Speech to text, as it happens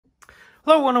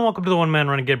Hello, and welcome to the One Man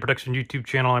Renegade Production YouTube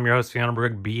channel. I'm your host, Fiona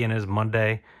B, and it is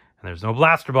Monday, and there's no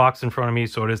blaster box in front of me,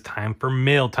 so it is time for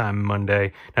Mail Time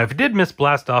Monday. Now, if you did miss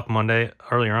Blast Off Monday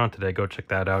earlier on today, go check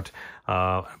that out.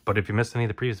 But if you missed any of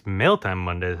the previous Mail Time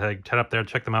Mondays, head up there,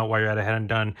 check them out while you're at ahead and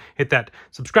done. Hit that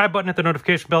subscribe button, hit the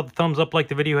notification bell, the thumbs up, like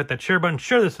the video, hit that share button,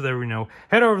 share this with everyone you know.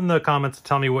 Head over in the comments to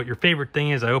tell me what your favorite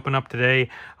thing is I open up today,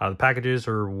 the packages,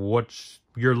 or what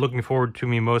you're looking forward to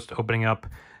me most opening up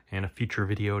in a future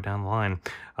video down the line.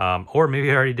 Or maybe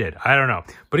I already did. I don't know.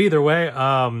 But either way,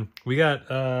 we got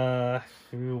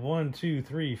 1, 2,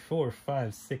 3, 4,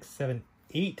 5, 6, 7,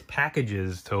 8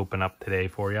 packages to open up today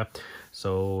for you.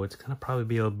 So it's gonna probably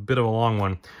be a bit of a long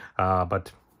one,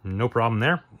 but no problem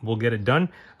there. We'll get it done.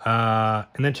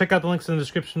 And then check out the links in the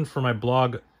description for my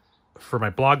blog,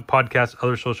 podcast,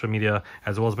 other social media,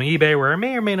 as well as my eBay, where I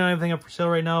may or may not have anything up for sale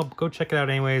right now. Go check it out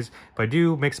anyways. If I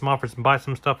do, make some offers and buy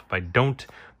some stuff. If I don't,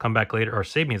 come back later, or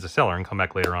save me as a seller and come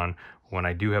back later on when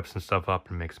I do have some stuff up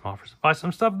and make some offers and buy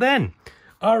some stuff then.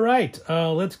 All right,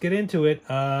 let's get into it.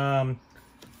 We'll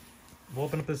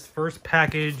open up this first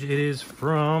package. It is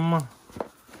from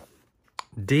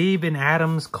Dave and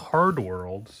Adam's Card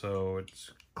World, so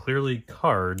it's clearly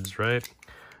cards, right?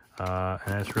 And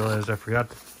I just realized I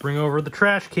forgot to bring over the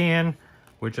trash can,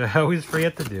 which I always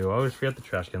forget to do. I always forget the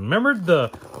trash can. Remembered the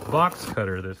box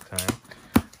cutter this time,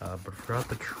 but forgot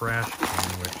the trash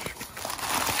can, which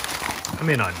I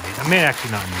may not need. I may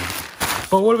actually not need.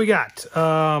 But what do we got?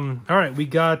 All right,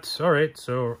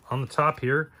 so on the top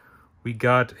here, we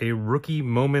got a Rookie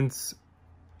Moments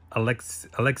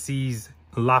Alexis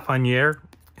Lafreniere.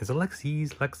 Is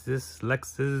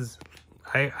Lexis?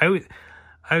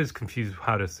 I was confused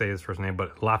how to say his first name,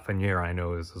 but Lafreniere I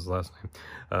know is his last name.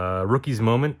 Rookie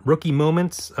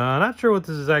Moments. Not sure what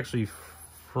this is actually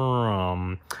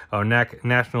from. Oh,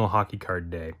 National Hockey Card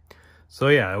Day. So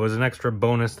yeah, it was an extra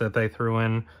bonus that they threw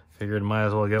in. Figured might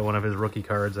as well get one of his rookie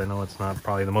cards. I know it's not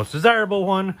probably the most desirable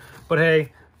one, but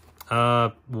hey,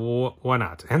 why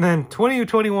not? And then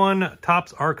 2021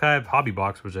 Topps Archive Hobby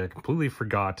Box, which I completely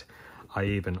forgot I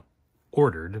even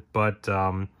ordered, but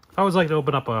I always like to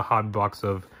open up a hobby box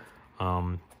of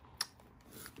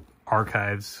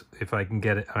archives if I can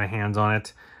get my hands on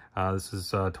it. This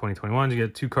is 2021. You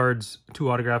get 2 cards, 2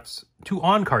 autographs, 2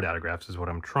 on-card autographs is what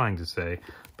I'm trying to say,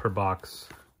 per box.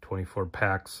 24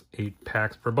 packs, 8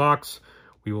 packs per box.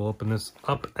 We will open this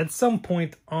up at some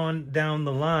point on down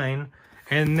the line.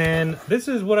 And then this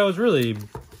is what I was really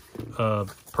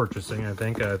purchasing, I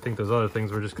think. I think those other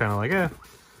things were just kind of like, eh.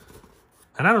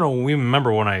 And I don't know, we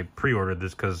remember when I pre-ordered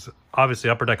this, because obviously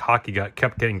Upper Deck Hockey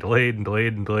kept getting delayed.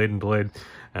 But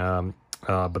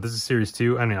this is Series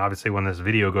 2. I mean, obviously when this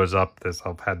video goes up,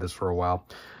 I've had this for a while.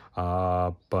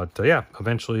 Yeah,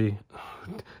 eventually,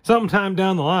 sometime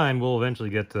down the line, we'll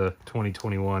eventually get to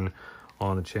 2021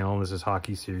 on the channel. This is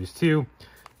Hockey Series 2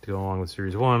 to go along with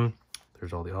Series 1.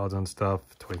 There's all the odds on stuff.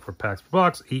 24 packs per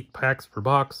box, 8 packs per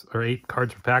box, or 8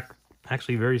 cards per pack.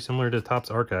 Actually very similar to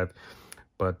Topps Archive.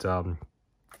 But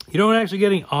you don't actually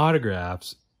get any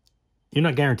autographs. You're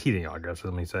not guaranteed any autographs,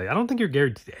 let me say. I don't think you're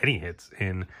guaranteed any hits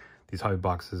in these hobby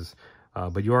boxes.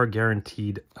 But you are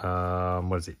guaranteed,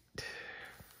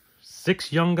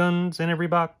 6 Young Guns in every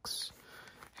box.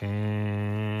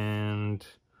 And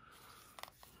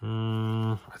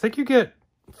I think you get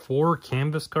 4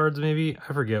 canvas cards, maybe.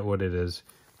 I forget what it is.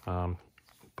 But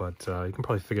you can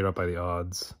probably figure it out by the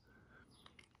odds.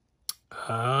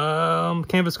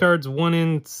 Canvas cards 1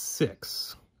 in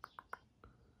 6.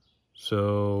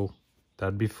 So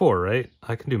that'd be 4, right?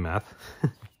 I can do math.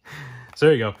 So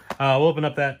there you go. We'll open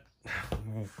up that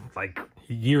like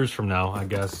years from now, I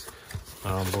guess.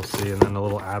 We'll see. And then a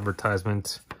little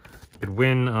advertisement. You could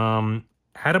win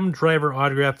Adam Driver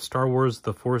autograph Star Wars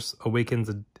The Force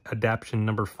Awakens Adaptation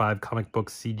number 5 comic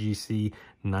book CGC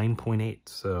 9.8.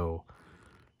 So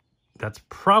that's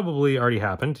probably already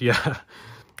happened. Yeah.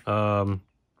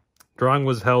 Drawing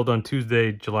was held on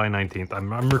Tuesday, July 19th.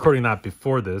 I'm recording that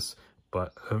before this,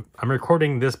 but I'm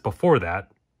recording this before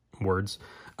that, words.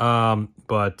 Yeah,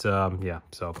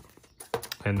 so.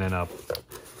 And then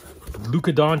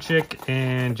Luka Doncic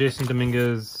and Jason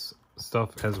Dominguez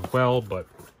stuff as well. But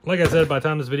like I said, by the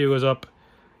time this video goes up,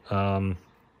 that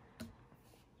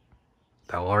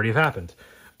will already have happened.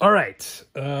 All right,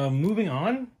 moving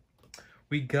on.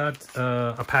 We got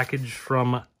a package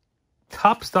from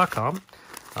Topps.com.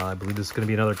 I believe this is going to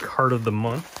be another card of the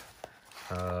month.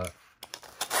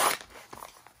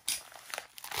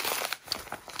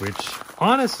 Which,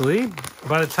 honestly,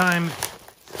 by the time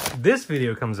this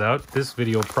video comes out, this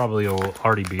video probably will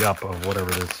already be up of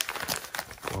whatever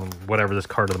this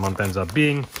card of the month ends up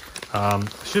being. I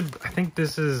think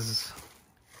this is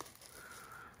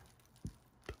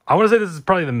I want to say this is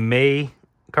probably the May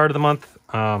card of the month.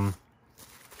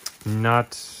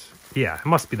 Yeah, it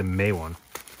must be the May one.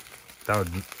 That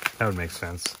would make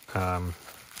sense.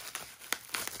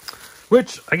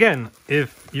 Which, again,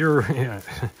 if you're, you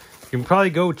can probably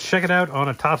go check it out on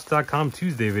a Topps.com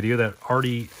Tuesday video that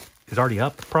is already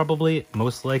up, probably,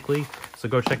 most likely. So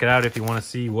go check it out if you want to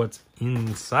see what's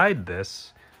inside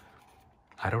this.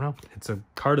 I don't know. It's a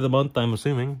card of the month, I'm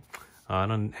assuming. I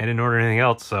didn't order anything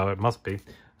else, so it must be.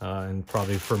 And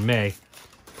probably for May.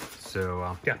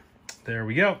 So, yeah, there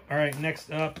we go. All right,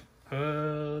 next up,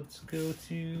 let's go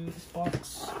to this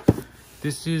box.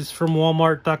 This is from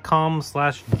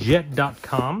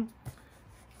Walmart.com/jet.com.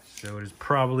 So it is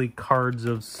probably cards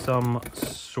of some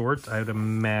sort, I would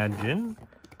imagine.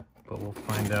 But we'll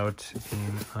find out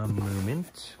in a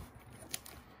moment.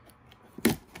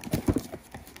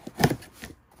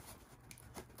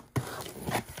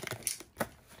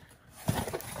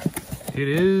 It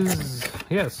is,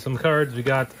 yes, some cards. We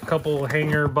got a couple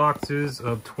hanger boxes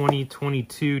of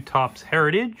 2022 Topps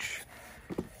Heritage.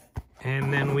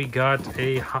 And then we got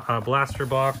a blaster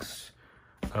box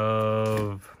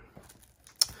of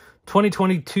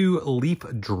 2022 Leaf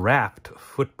Draft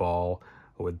Football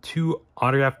with 2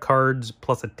 autograph cards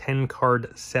plus a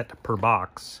 10-card set per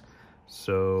box.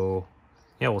 So,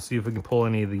 yeah, we'll see if we can pull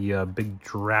any of the big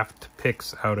draft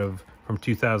picks from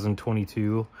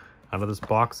 2022 out of this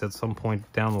box at some point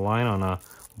down the line on a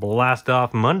Blast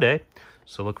Off Monday.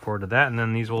 So look forward to that. And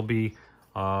then these will be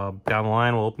down the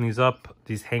line. We'll open these up,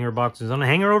 these hanger boxes, on a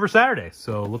hanger over Saturday.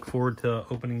 So look forward to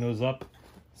opening those up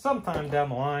sometime down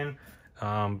the line.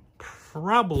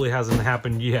 Probably hasn't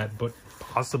happened yet, but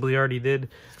possibly already did.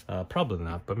 Probably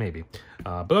not, but maybe.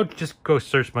 But just go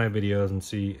search my videos and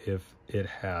see if it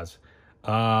has.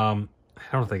 I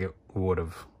don't think it would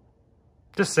have.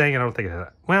 Just saying, I don't think it has.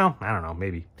 Well, I don't know,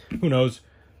 maybe. Who knows?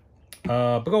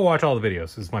 But go watch all the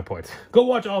videos, is my point. Go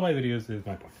watch all my videos, is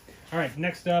my point. All right,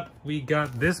 next up, we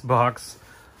got this box,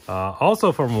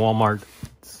 also from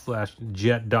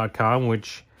Walmart/jet.com,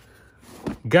 which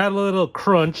got a little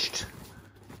crunched.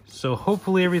 So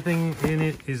hopefully everything in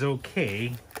it is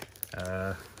okay.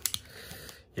 Yeah,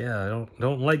 I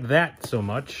don't like that so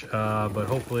much, but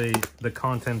hopefully the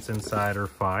contents inside are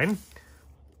fine.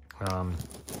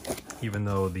 Even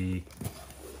though the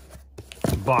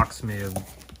box may have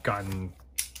gotten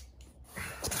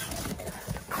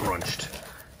crunched.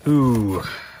 Ooh.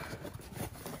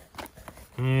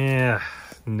 Yeah,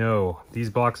 no.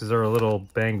 These boxes are a little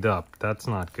banged up. That's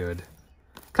not good.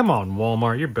 Come on,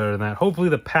 Walmart, you're better than that. Hopefully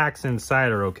the packs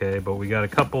inside are okay, but we got a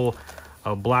couple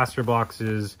of blaster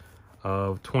boxes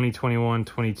of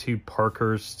 2021-22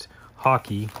 Parkhurst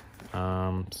hockey.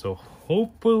 So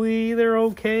hopefully they're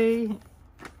okay.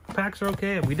 Packs are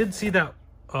okay. We did see that.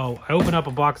 Oh, I opened up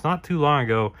a box not too long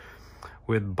ago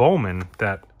with Bowman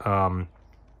that now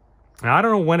I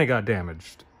don't know when it got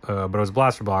damaged, but it was a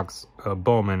blaster box,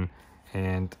 Bowman,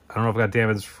 and I don't know if it got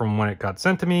damaged from when it got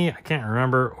sent to me. I can't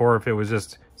remember, or if it was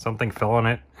just something fell on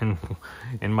it in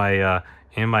my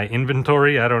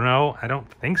inventory. I don't know. I don't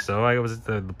think so.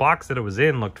 The box that it was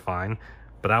in looked fine,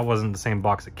 but that wasn't the same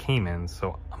box it came in.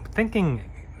 So I'm thinking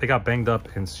they got banged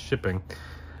up in shipping.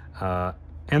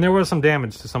 And there was some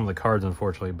damage to some of the cards,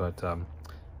 unfortunately, but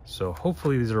so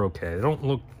hopefully these are okay. They don't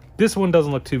look. This one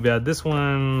doesn't look too bad. This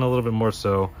one a little bit more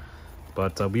so,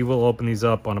 but we will open these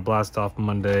up on a Blast Off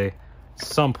Monday,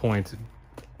 some point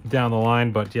down the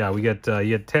line. But yeah, we get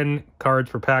you get 10 cards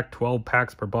per pack, 12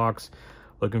 packs per box.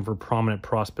 Looking for prominent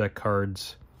prospect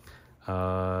cards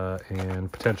and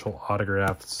potential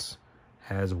autographs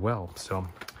as well. So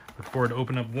look forward to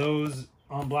opening up those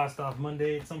on Blast Off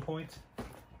Monday at some point.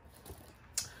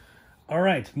 All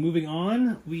right, moving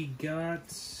on, we got,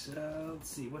 let's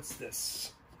see, what's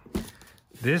this?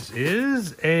 This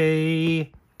is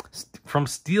from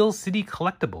Steel City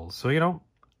Collectibles. So, you know,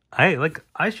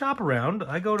 I shop around.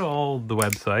 I go to all the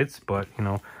websites, but, you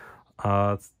know,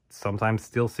 sometimes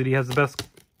Steel City has the best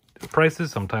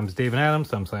prices. Sometimes Dave and Adams,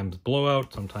 sometimes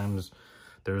Blowout. Sometimes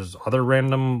there's other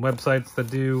random websites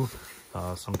that do.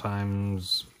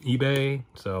 Sometimes eBay.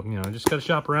 So, you know, just got to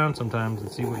shop around sometimes and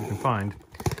see what you can find.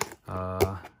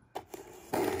 And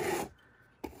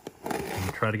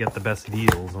try to get the best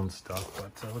deals on stuff,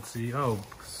 but let's see. Oh,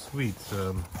 sweet.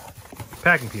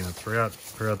 Packing peanuts. Forgot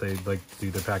they like to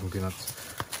do their packing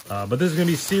peanuts. But this is gonna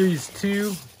be Series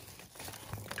 2,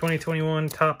 2021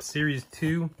 Topps Series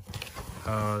 2.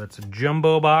 That's a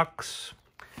jumbo box,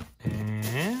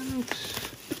 and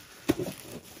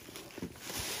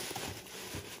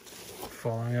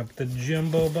following up the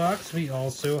jumbo box, we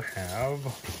also have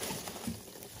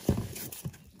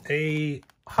a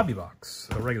hobby box,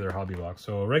 a regular hobby box.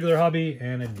 So a regular hobby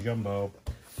and a jumbo.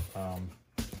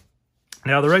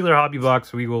 Now the regular hobby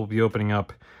box we will be opening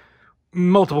up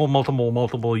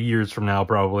multiple years from now,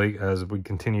 probably, as we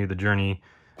continue the journey.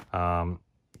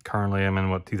 Currently I'm in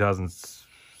what,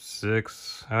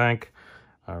 2006, I think,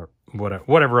 or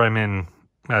whatever I'm in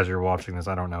as you're watching this.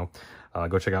 I don't know.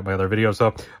 Go check out my other videos.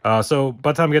 So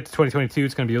by the time we get to 2022,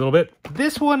 it's going to be a little bit.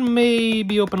 This one may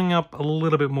be opening up a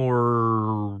little bit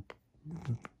more,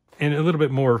 and a little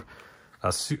bit more,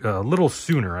 a little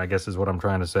sooner, I guess is what I'm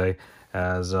trying to say.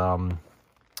 As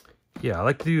yeah, I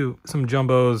like to do some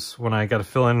jumbos when I got to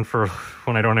fill in for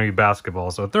when I don't have any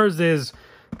basketball. So Thursdays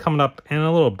coming up in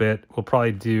a little bit, we'll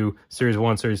probably do Series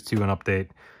 1, Series 2, and update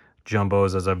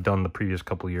jumbos as I've done the previous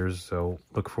couple years. So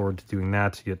look forward to doing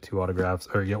that. You get 2 autographs,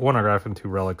 or you get 1 autograph and 2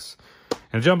 relics.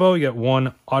 In a jumbo, you get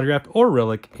 1 autograph or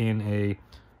relic in a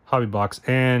hobby box,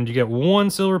 and you get 1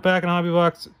 silver pack in a hobby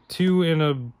box, 2 in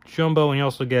a jumbo, and you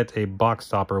also get a box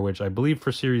stopper, which I believe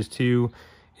for Series 2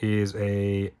 is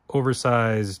a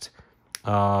oversized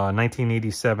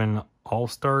 1987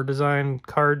 All-Star design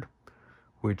card,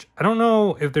 which I don't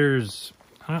know if there's,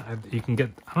 you can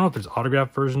get, I don't know if there's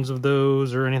autographed versions of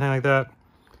those or anything like that.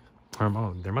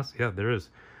 Oh, there must, yeah, there is.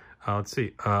 Let's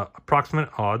see, approximate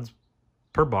odds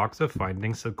per box of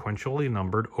finding sequentially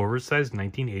numbered oversized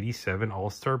 1987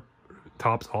 All-Star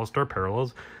Topps All-Star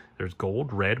parallels. There's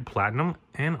gold, red, platinum,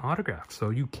 and autographs. So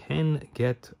you can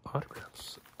get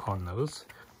autographs on those.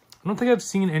 I don't think I've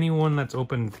seen anyone that's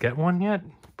open to get one yet,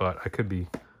 but I could be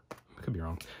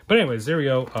wrong. But anyways, there we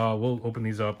go. We'll open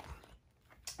these up.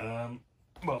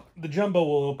 Well, the jumbo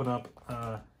will open up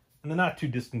in the not too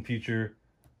distant future.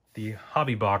 The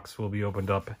hobby box will be opened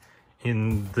up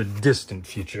in the distant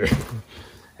future.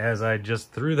 As I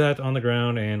just threw that on the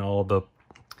ground and all the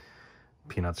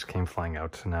peanuts came flying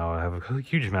out. Now I have a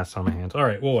huge mess on my hands. All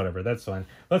right, well, whatever. That's fine.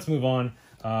 Let's move on.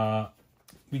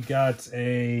 We got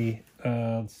a,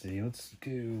 let's see, let's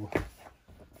go.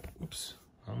 Oops,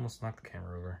 I almost knocked the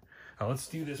camera over. Let's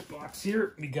do this box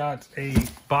here. We got a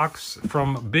box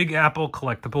from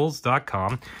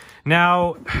BigAppleCollectibles.com.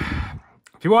 Now,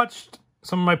 if you watched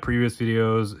some of my previous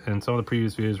videos and some of the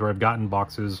previous videos where I've gotten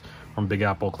boxes from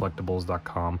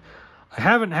BigAppleCollectibles.com, I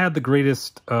haven't had the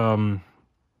greatest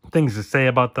things to say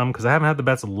about them because I haven't had the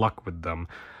best luck with them.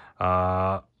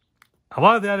 A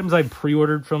lot of the items I've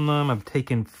pre-ordered from them have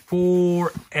taken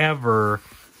forever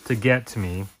to get to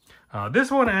me. This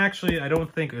one actually I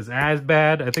don't think is as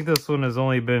bad. I think this one has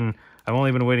only been, I've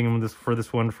only been waiting for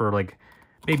this one for like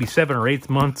maybe 7 or 8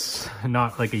 months,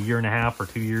 not like a year and a half or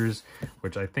 2 years,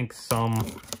 which I think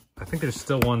there's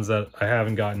still ones that I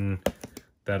haven't gotten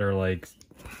that are like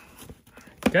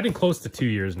getting close to 2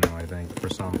 years now, I think, for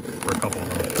a couple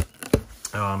of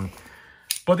them.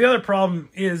 But the other problem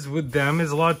is with them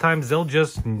is a lot of times they'll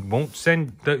just won't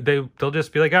send, they'll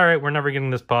just be like, all right, we're never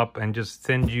getting this pop, and just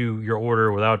send you your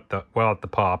order without the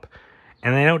pop,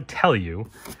 and they don't tell you,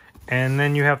 and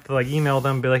then you have to like email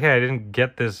them and be like, hey, I didn't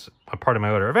get this a part of my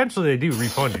order. Eventually they do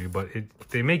refund you, but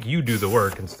they make you do the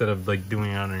work instead of like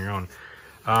doing it on your own.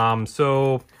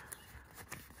 So,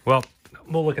 well,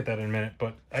 we'll look at that in a minute,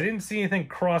 but I didn't see anything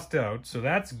crossed out, so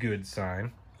that's a good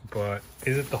sign. But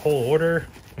is it the whole order?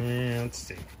 Let's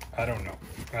see. I don't know.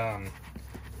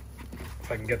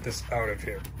 If I can get this out of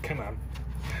here. Come on.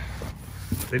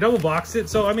 They double boxed it.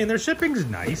 So, I mean, their shipping's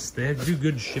nice. They do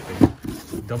good shipping.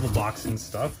 Double boxing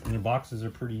stuff. And their boxes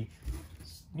are pretty,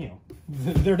 you know,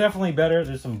 they're definitely better.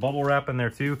 There's some bubble wrap in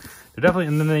there, too. They're definitely,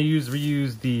 and then they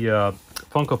reuse the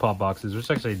Funko Pop boxes, which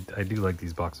actually, I do like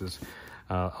these boxes.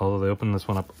 Although they open this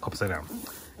one up upside down.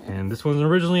 And this was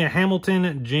originally a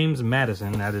Hamilton James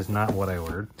Madison. That is not what I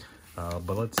ordered.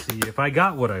 But let's see if I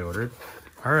got what I ordered.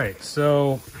 All right,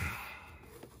 so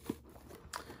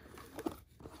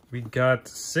we got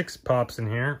 6 pops in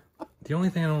here. The only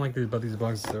thing I don't like about these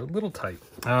boxes, they're a little tight.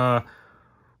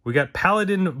 We got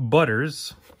Paladin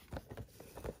Butters.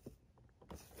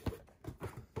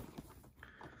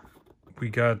 We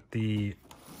got the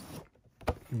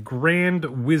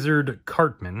Grand Wizard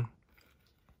Cartman.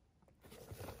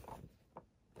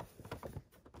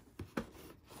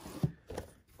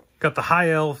 Got the High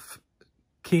Elf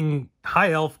King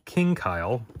Kyle.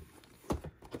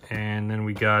 And then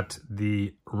we got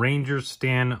the Ranger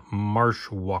Stan Marsh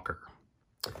Walker.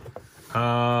 So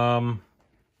I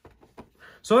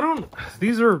don't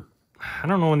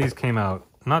know when these came out.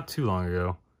 Not too long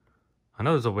ago. I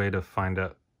know there's a way to find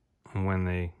out when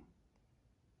they,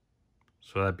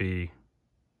 so that'd be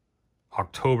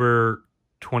October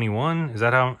 21. Is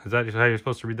that how you're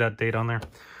supposed to read that date on there?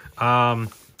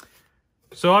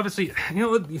 So obviously, you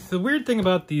know, the weird thing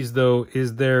about these though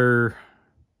is they're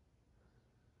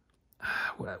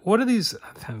what are these?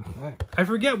 I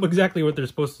forget exactly what they're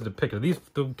supposed to depict. Are these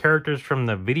the characters from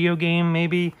the video game,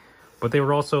 maybe? But they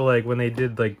were also like when they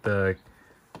did like the,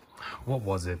 what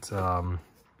was it?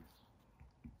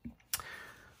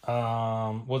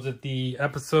 Was it the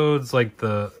episodes like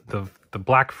the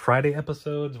Black Friday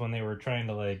episodes when they were trying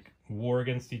to like war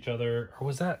against each other, or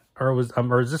was that, or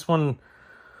is this one?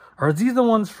 Are these the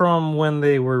ones from when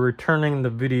they were returning the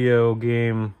video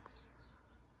game?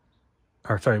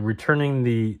 Or sorry, returning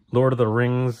the Lord of the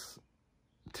Rings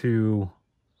to...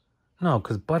 No,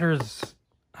 because Butters...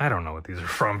 I don't know what these are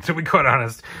from, to be quite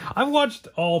honest. I've watched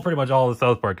pretty much all the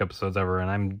South Park episodes ever,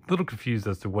 and I'm a little confused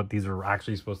as to what these are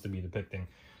actually supposed to be depicting.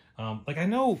 Like, I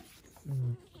know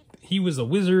he was a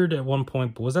wizard at one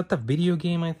point, but was that the video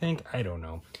game, I think? I don't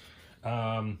know.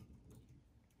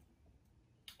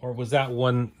 Or was that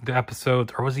the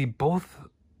episodes, or was he both?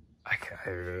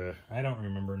 I don't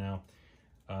remember now.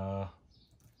 I'm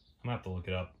gonna have to look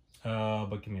it up.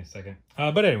 But give me a second.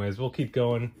 But anyways, we'll keep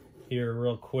going here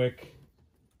real quick.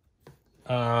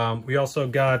 We also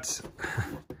got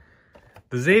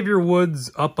the Xavier Woods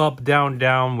Up, Up, Down,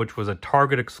 Down, which was a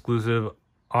Target exclusive.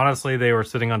 Honestly, they were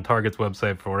sitting on Target's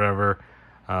website forever.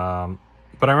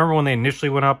 But I remember when they initially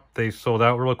went up, they sold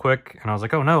out real quick, and I was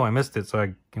like, oh no, I missed it. So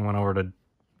I went over to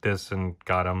this and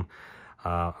got them.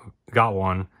 Got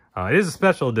one. It is a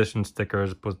special edition sticker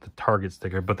as opposed to the Target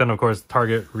sticker. But then, of course,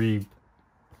 Target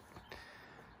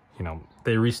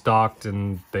they restocked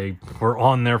and they were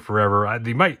on there forever.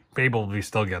 You might be able to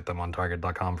still get them on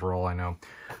Target.com for all I know.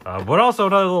 But also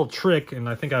another little trick, and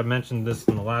I think I mentioned this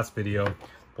in the last video,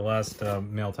 the last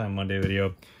Mail Time Monday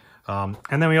video. And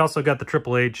then we also got the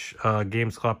Triple H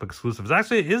GameStop exclusives.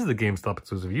 Actually, it is the GameStop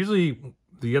exclusive. Usually,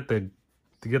 you get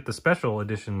the special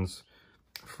editions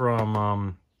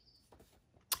from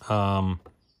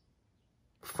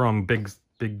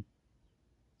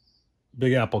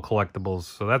Big Apple Collectibles,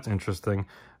 so that's interesting.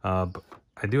 But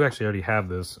I do actually already have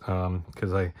this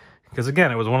because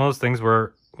again, it was one of those things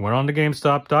where I went on to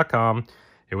GameStop.com,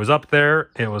 it was up there,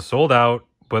 it was sold out,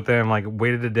 but then like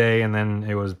waited a day and then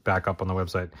it was back up on the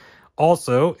website.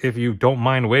 Also, if you don't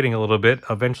mind waiting a little bit,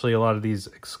 eventually a lot of these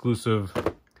exclusive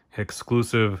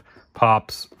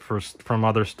pops from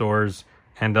other stores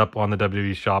end up on the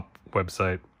WWE Shop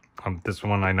website. This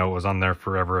one I know was on there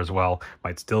forever as well.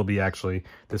 Might still be, actually.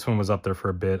 This one was up there for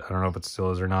a bit. I don't know if it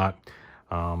still is or not.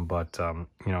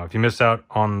 If you miss out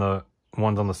on the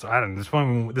ones on the side, this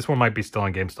one might be still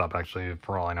on GameStop, actually,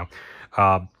 for all I know.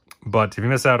 But if you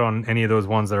miss out on any of those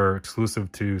ones that are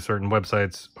exclusive to certain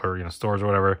websites or stores or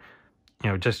whatever,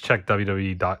 just check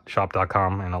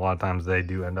www.shop.com, and a lot of times they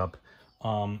do end up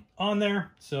on there.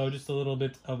 So just a little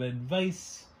bit of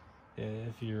advice.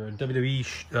 If you're a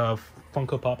WWE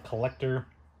Funko Pop collector.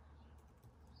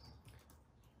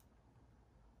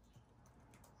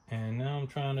 And now I'm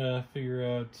trying to figure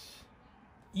out...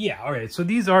 Yeah, alright, so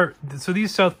these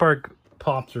South Park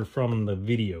Pops are from the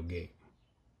video game.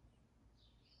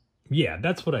 Yeah,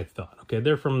 that's what I thought. Okay,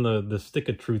 they're from the Stick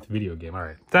of Truth video game.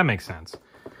 Alright, that makes sense.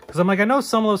 Because I'm like, I know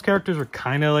some of those characters are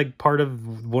kind of like part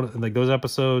of those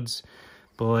episodes,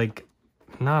 but like...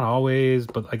 Not always,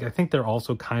 but like I think they're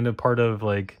also kind of part of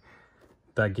like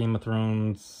that Game of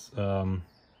Thrones thing,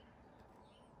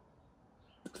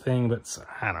 but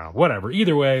I don't know, whatever.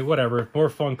 Either way, whatever. More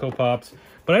Funko Pops.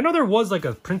 But I know there was like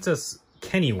a Princess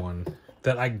Kenny one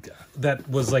that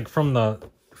was like from the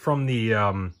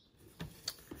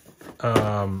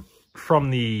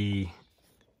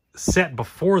set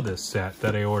before this set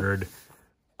that I ordered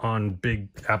on Big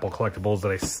Apple Collectibles that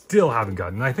I still haven't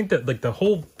gotten. And I think that like the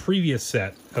whole previous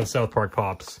set of South Park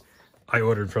Pops I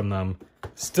ordered from them,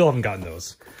 still haven't gotten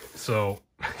those. So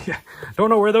yeah,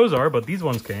 don't know where those are, but these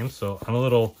ones came, so I'm a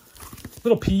little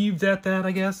peeved at that,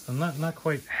 I guess. I'm not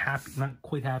quite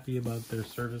happy about their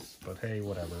service, but hey,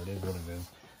 whatever, it is what it is.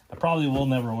 I probably will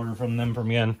never order from them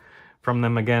again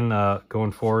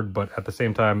going forward, but at the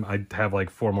same time I have like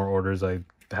 4 more orders I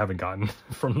haven't gotten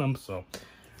from them, so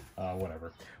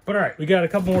whatever. But all right, we got a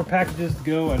couple more packages to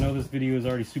go. I know this video is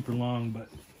already super long, but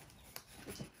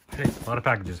hey, a lot of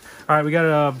packages. All right, we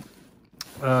got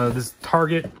this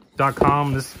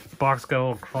Target.com. This box got a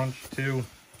little crunch too.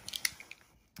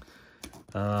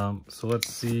 So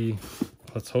let's see.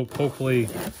 Let's hopefully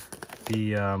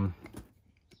the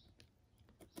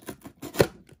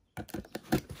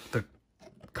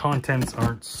contents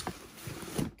aren't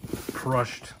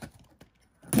crushed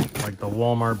like the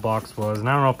Walmart box was. And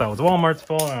I don't know if that was Walmart's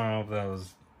fault. I don't know if that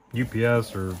was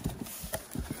UPS or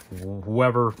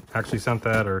whoever actually sent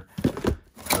that, or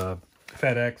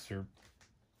FedEx or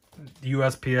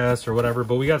USPS or whatever.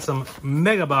 But we got some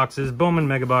mega boxes, Bowman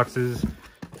mega boxes.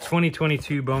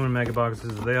 2022 Bowman Mega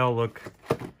Boxes. They all look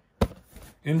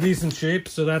in decent shape,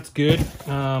 so that's good.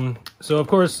 So of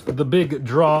course the big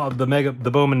draw of the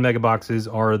Bowman Mega Boxes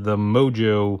are the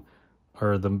Mojo,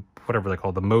 or the whatever they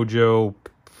call the Mojo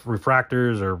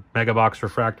refractors, or Mega Box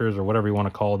refractors, or whatever you want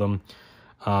to call them,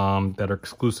 that are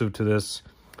exclusive to this.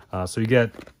 So you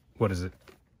get, what is it,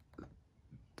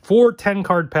 4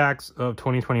 10-card packs of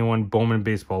 2021 Bowman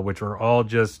Baseball, which are all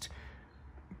just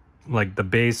like the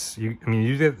base. I mean,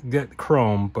 you get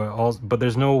chrome, but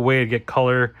there's no way to get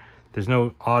color. There's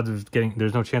no odds of getting.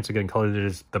 There's no chance of getting color.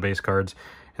 There's the base cards,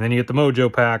 and then you get the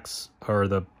Mojo packs, or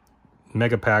the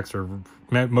Mega Packs, or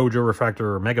Mojo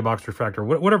Refractor, or Mega Box Refractor,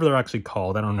 whatever they're actually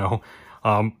called. I don't know.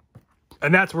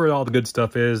 And that's where all the good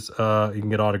stuff is. You can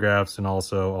get autographs and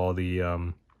also all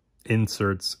the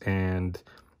inserts and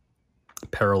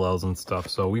parallels and stuff.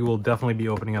 So we will definitely be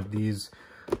opening up these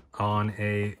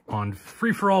on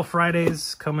Free For All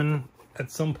Fridays coming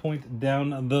at some point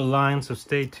down the line. So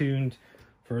stay tuned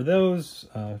for those.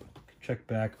 Check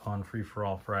back on Free For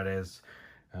All Fridays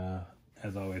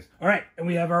as always. All right, and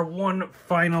we have our one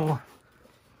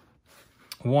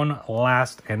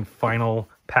last and final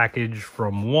package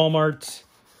from Walmart.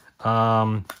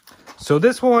 So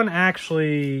this one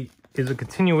actually is a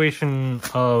continuation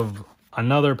of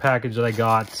another package that I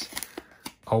got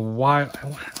a while.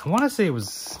 I want to say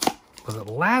was it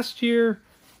last year?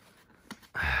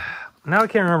 Now I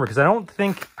can't remember, because I don't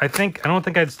think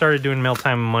I'd started doing Mail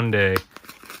Time Monday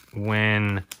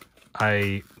when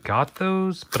I got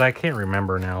those, but I can't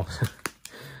remember now.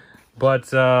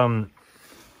 But I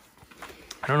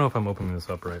don't know if I'm opening this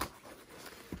up right.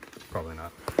 Probably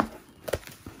not.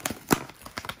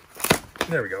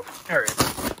 There we go. All right.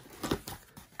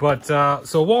 But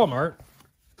so Walmart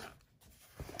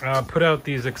put out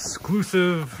these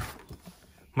exclusive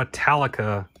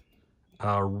Metallica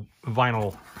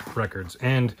vinyl records,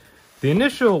 and the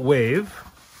initial wave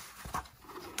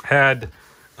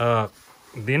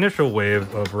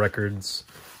of records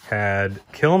had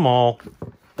Kill 'Em All,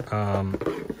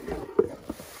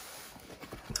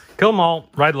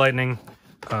 Ride Lightning,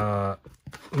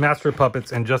 Master of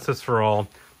Puppets, and Justice for All,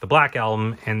 the Black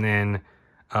Album, and then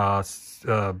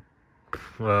the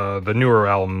newer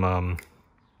album.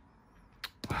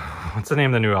 What's the name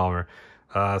of the new album?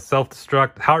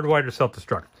 Self-Destruct, Howard Wider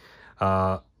Self-Destruct.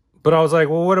 But I was like,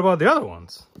 well, what about the other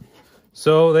ones?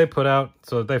 So they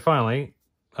finally,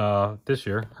 this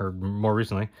year, or more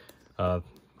recently,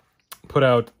 put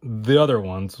out the other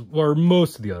ones, or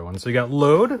most of the other ones. So you got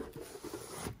Load,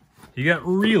 you got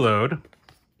Reload,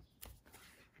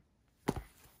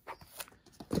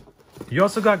 you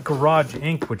also got Garage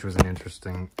Inc., which was an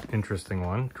interesting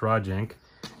one, Garage Inc.,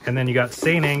 and then you got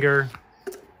Saint Anger,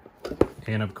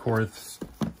 and of course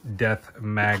Death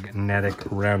Magnetic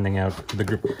rounding out the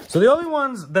group. So the only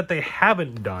ones that they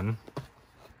haven't done,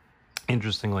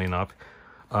 interestingly enough,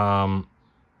 well,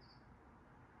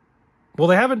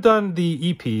 they haven't done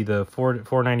the EP, the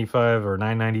 495 or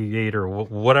 998 or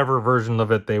whatever version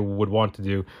of it they would want to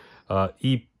do.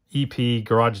 EP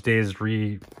Garage Days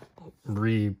reimagined,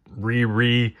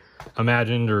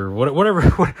 or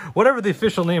whatever the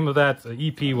official name of that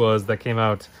EP was that came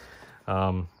out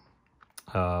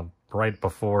right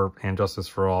before And Justice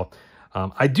for All.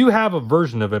 I do have a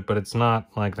version of it, but it's not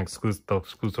like the exclusive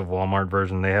Walmart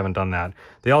version. They haven't done that.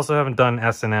 They also haven't done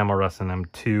S&M or S&M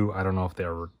 2. I don't know if they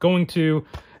were going to.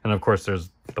 And of course, there's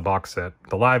the box set,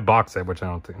 the live box set, which I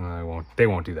don't think they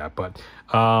won't do that. But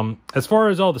as far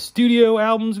as all the studio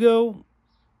albums go,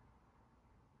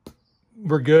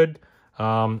 we're good.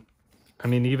 I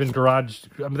mean, even Garage.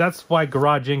 That's why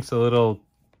Garage Inc.'s a little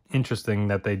interesting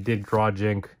that they did Garage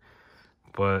Inc.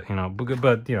 But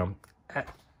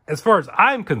as far as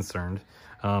I'm concerned,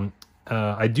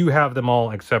 I do have them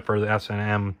all except for the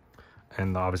S&M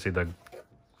and obviously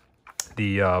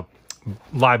the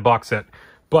live box set.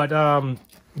 But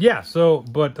yeah. So,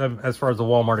 but as far as the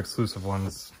Walmart exclusive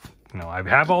ones, I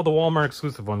have all the Walmart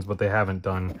exclusive ones, but they haven't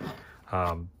done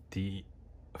the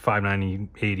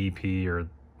 598 EP or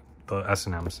the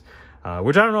S&Ms,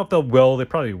 which I don't know if they will. They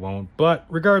probably won't. But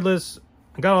regardless,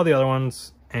 I got all the other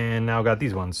ones, and now got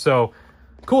these ones. So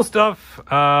cool stuff.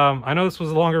 I know this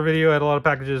was a longer video. I had a lot of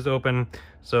packages to open.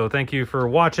 So thank you for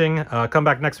watching. Come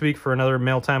back next week for another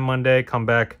Mail Time Monday. Come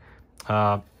back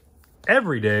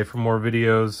every day for more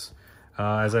videos,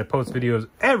 as I post videos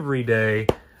every day.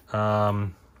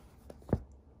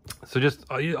 So just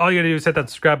all you gotta do is hit that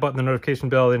subscribe button, the notification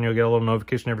bell, then you'll get a little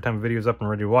notification every time a video is up and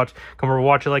ready to watch. Come over,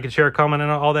 watch it, like it, share, comment,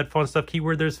 and all that fun stuff.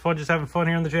 Keyword, there's fun, just having fun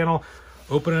here on the channel.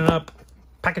 Opening up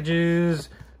packages,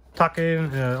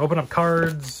 open up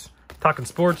cards, talking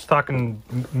sports, talking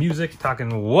music,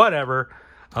 talking whatever.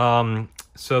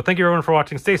 So thank you everyone for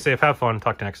watching. Stay safe, have fun.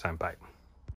 Talk to you next time. Bye.